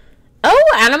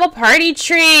 Oh, animal party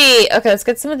treat! Okay, let's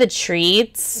get some of the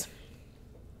treats.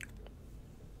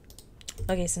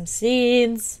 Okay, some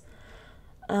seeds.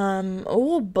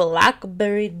 Oh,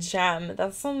 blackberry jam.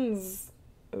 That sounds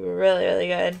really, really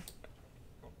good.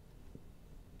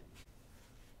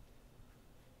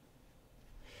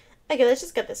 Okay, let's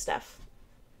just get this stuff.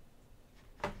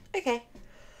 Okay.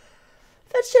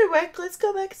 That should work. Let's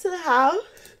go back to the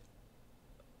house.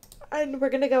 And we're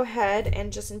gonna go ahead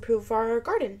and just improve our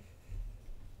garden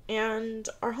and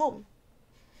our home.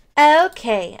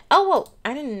 Okay. Oh, whoa.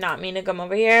 I did not mean to come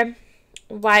over here.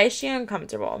 Why is she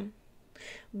uncomfortable?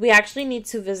 We actually need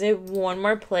to visit one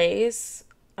more place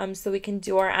so we can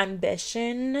do our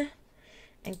ambition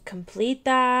and complete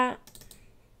that.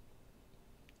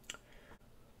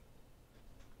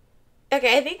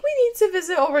 Okay, I think we need to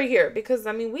visit over here because,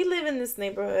 I mean, we live in this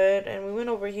neighborhood and we went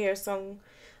over here, so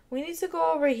we need to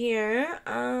go over here.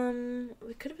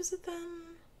 We could visit them.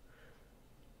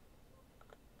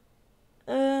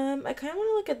 I kind of want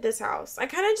to look at this house. I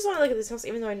kind of just want to look at this house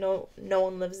even though I know no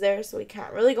one lives there, so we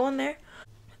can't really go in there.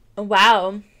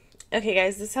 Wow. Okay,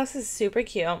 guys, this house is super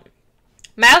cute.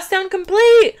 Milestone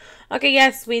complete! Okay,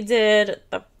 yes, we did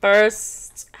the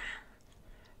first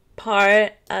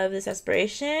part of this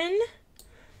aspiration.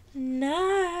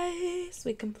 Nice.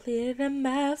 We completed a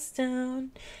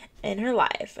milestone in her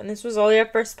life. And this was only our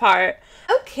first part.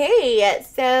 Okay,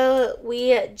 so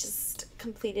we just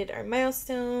completed our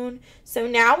milestone. So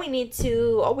now we need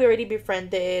to... Oh, we already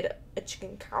befriended a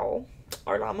chicken cow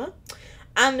or llama.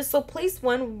 So place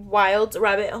one wild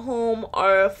rabbit home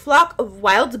or a flock of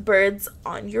wild birds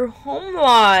on your home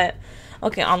lot.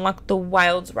 Okay, unlock the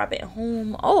wild rabbit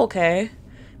home. Oh, okay.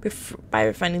 By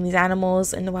befriending these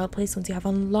animals in the wild place once you have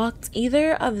unlocked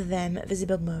either of them,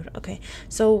 visible mode. Okay,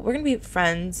 so we're gonna be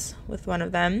friends with one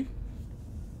of them.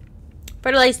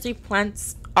 Fertilize 3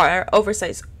 plants are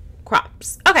oversized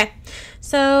crops. Okay,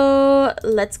 so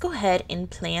let's go ahead and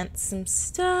plant some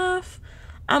stuff.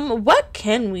 What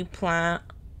can we plant?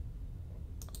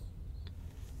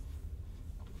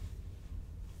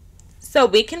 So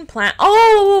we can plant.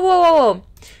 Oh, whoa.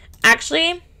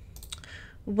 Actually,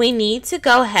 we need to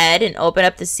go ahead and open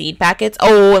up the seed packets.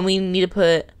 Oh, and we need to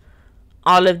put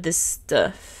all of this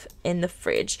stuff in the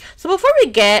fridge. So before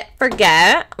we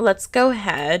forget, let's go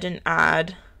ahead and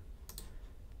add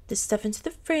this stuff into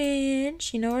the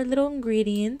fridge. You know, our little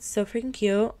ingredients. So freaking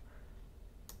cute.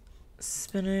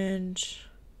 Spinach.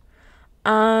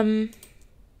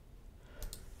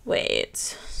 Wait.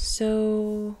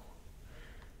 So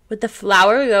would the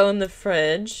flour go in the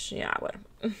fridge? Yeah, whatever.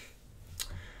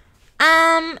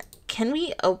 Can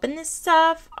we open this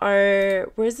stuff?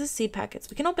 Or where's the seed packets?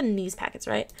 We can open these packets,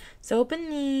 right? So open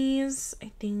these,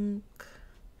 I think.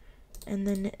 And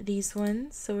then these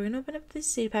ones. So we're gonna open up the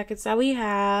seed packets that we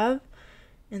have.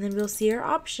 And then we'll see our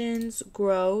options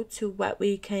grow to what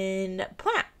we can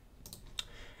plant.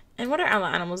 And what are our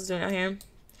animals doing out here?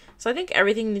 So I think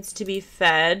everything needs to be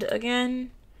fed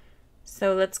again.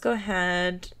 So let's go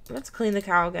ahead. Let's clean the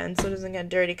cow again so it doesn't get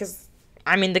dirty. Because,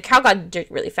 I mean, the cow got dirty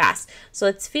really fast. So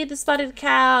let's feed the spotted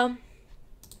cow.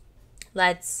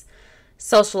 Let's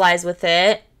socialize with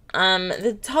it.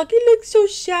 The doggy looks so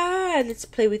shy. Let's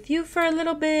play with you for a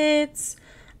little bit.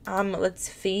 Let's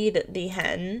feed the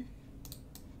hen.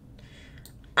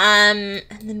 And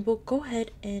then we'll go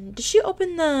ahead and... Did she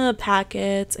open the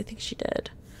packets? I think she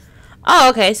did. Oh,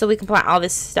 okay. So we can plant all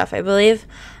this stuff, I believe.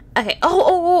 Okay.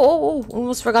 Oh.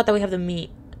 Almost forgot that we have the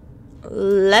meat.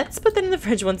 Let's put that in the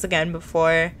fridge once again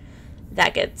before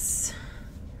that gets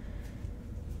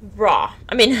raw.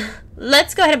 I mean,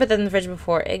 let's go ahead and put that in the fridge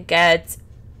before it expires.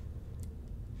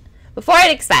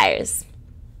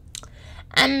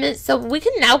 So we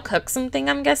can now cook something,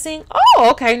 I'm guessing. Oh,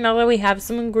 okay. Now that we have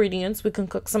some ingredients, we can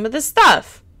cook some of this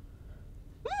stuff.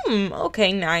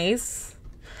 Okay, nice.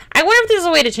 I wonder if there's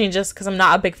a way to change this because I'm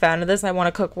not a big fan of this. I want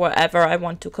to cook whatever I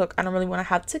want to cook. I don't really want to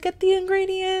have to get the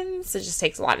ingredients. It just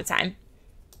takes a lot of time.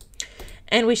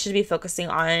 And we should be focusing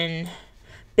on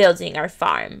building our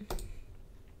farm.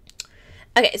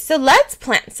 Okay, so let's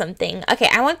plant something. Okay,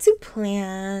 I want to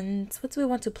plant... What do we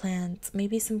want to plant?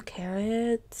 Maybe some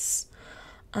carrots.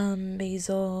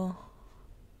 Basil.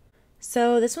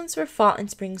 So this one's for fall and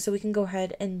spring, so we can go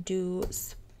ahead and do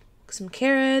some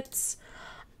carrots.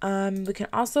 We can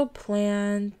also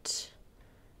plant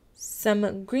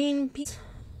some green peas.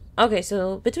 Okay,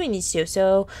 so between these two,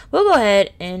 so we'll go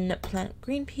ahead and plant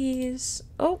green peas.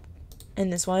 Oh, in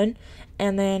this one.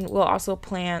 And then we'll also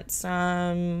plant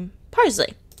some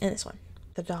parsley in this one.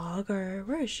 The dog, or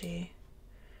where is she?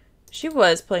 She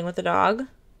was playing with the dog.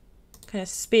 Kind of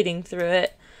speeding through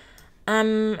it.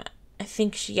 I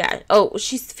think oh,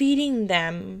 she's feeding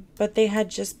them, but they had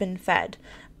just been fed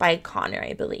by Connor,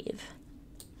 I believe.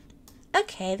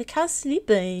 Okay, the cow's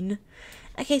sleeping.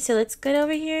 Okay, so let's get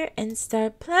over here and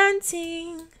start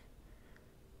planting.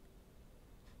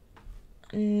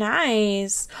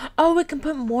 Nice. Oh, we can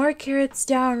put more carrots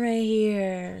down right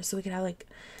here. So we can have like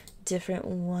different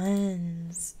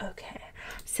ones. Okay,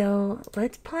 so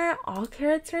let's plant all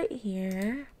carrots right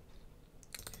here.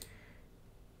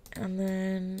 And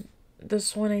then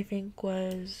this one I think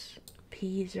was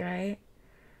peas, right?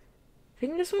 I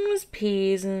think this one was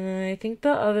peas, and then I think the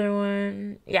other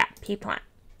one, yeah, pea plant.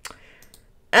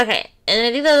 Okay, and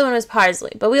I think the other one was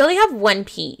parsley, but we only have one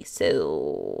pea,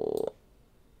 so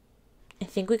I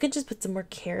think we could just put some more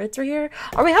carrots right here.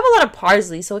 Or we have a lot of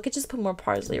parsley, so we could just put more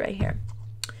parsley right here.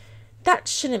 That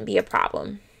shouldn't be a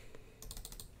problem.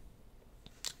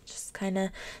 Just kind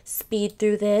of speed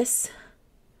through this.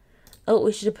 Oh,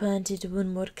 we should have planted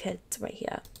one more carrot right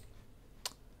here.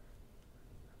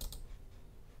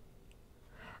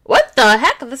 What the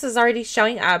heck? This is already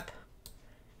showing up.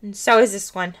 And so is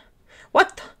this one.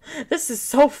 What the? This is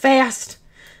so fast.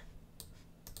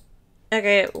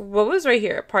 Okay, what was right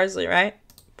here? Parsley, right?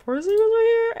 Parsley was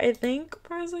right here? I think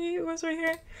parsley was right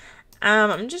here.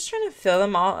 I'm just trying to fill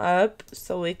them all up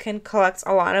so we can collect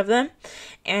a lot of them.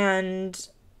 And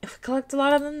if we collect a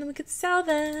lot of them, then we could sell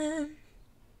them.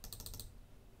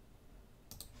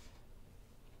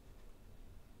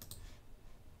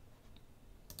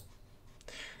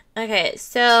 Okay,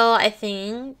 so I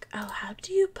think, oh, how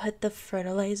do you put the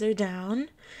fertilizer down?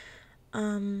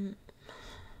 Where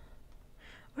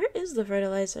is the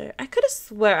fertilizer? I could have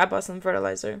swear I bought some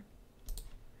fertilizer.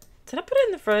 Did I put it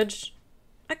in the fridge?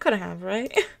 I could have,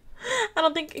 right? I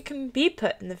don't think it can be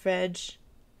put in the fridge.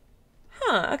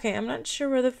 Huh, okay, I'm not sure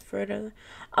where the fertilizer...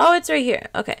 Oh, it's right here.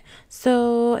 Okay,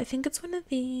 so I think it's one of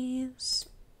these.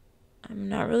 I'm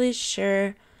not really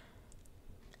sure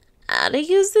how to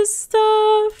use this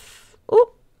stuff.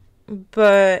 Oh,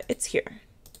 but it's here.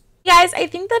 Guys, I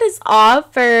think that is all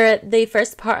for the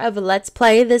first part of Let's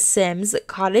Play The Sims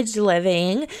Cottage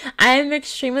Living. I'm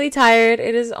extremely tired.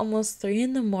 It is almost 3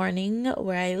 in the morning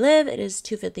where I live. It is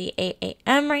 2:58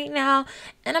 a.m. right now,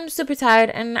 and I'm super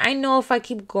tired, and I know if I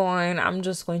keep going, I'm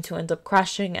just going to end up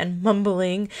crashing and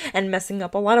mumbling and messing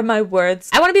up a lot of my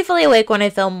words. I want to be fully awake when I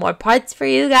film more parts for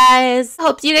you guys. I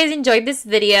hope you guys enjoyed this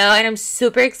video, and I'm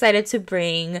super excited to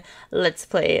bring Let's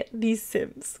Play The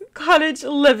Sims Cottage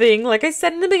Living. Like I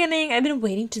said in the beginning, I've been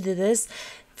waiting to do this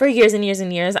for years and years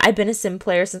and years. I've been a sim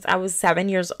player since I was 7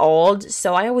 years old,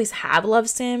 so I always have loved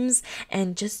Sims,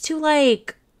 and just to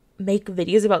like make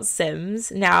videos about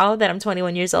Sims now that I'm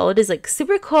 21 years old is like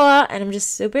super cool, and I'm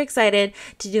just super excited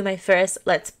to do my first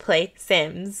Let's Play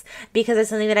Sims because it's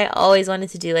something that I always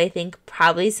wanted to do. I think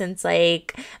probably since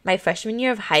like my freshman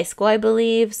year of high school, I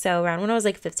believe. So around when I was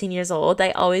like 15 years old,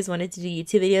 I always wanted to do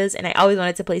YouTube videos, and I always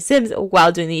wanted to play Sims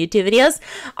while doing the YouTube videos,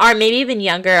 or maybe even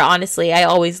younger. Honestly, I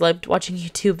always loved watching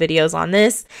YouTube videos on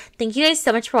this. Thank you guys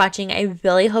so much for watching. I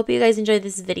really hope you guys enjoyed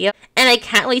this video, and I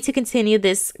can't wait to continue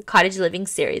this cottage living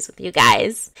series with you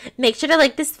guys. Make sure to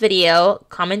like this video,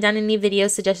 comment down any video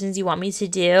suggestions you want me to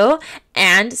do,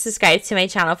 and subscribe to my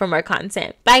channel for more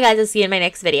content. Bye guys, I'll see you in my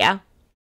next video.